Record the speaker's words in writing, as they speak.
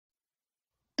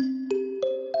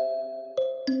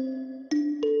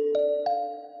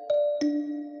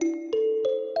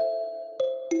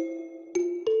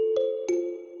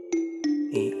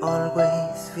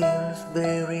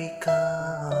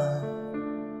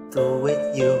to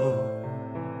with you.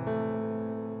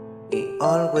 It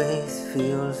always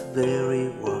feels very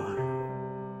warm.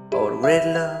 Our red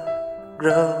love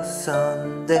grows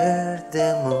under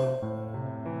the moon.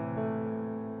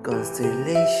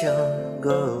 Constellation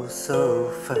goes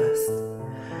so fast.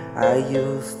 I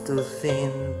used to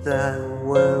think that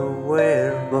we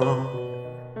were born.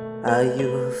 I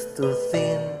used to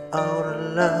think our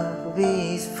love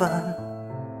is fun.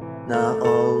 Now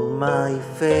all my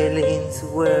feelings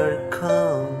were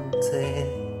content,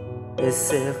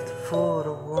 except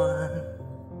for one.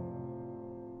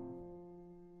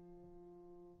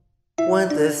 When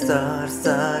the stars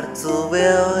start to be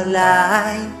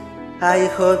aligned, I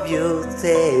hope you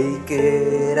take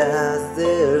it as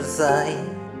their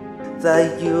sign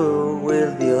that you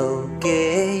will be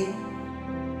okay.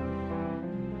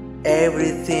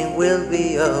 Everything will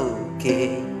be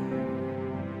okay.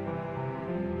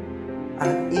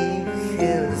 And if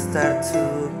hell starts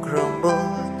to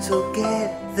crumble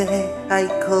together, I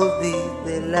could be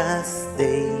the last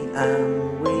day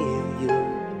I'm with you.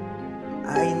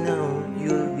 I know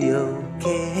you'll be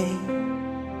okay.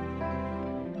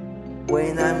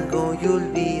 When I'm gone,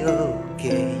 you'll be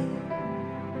okay.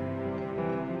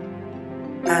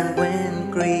 And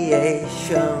when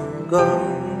creation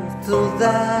goes to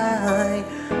die,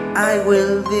 I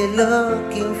will be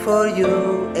looking for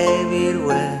you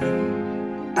everywhere,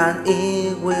 and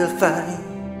it will find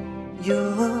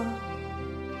you,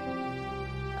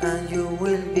 and you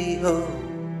will be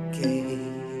okay.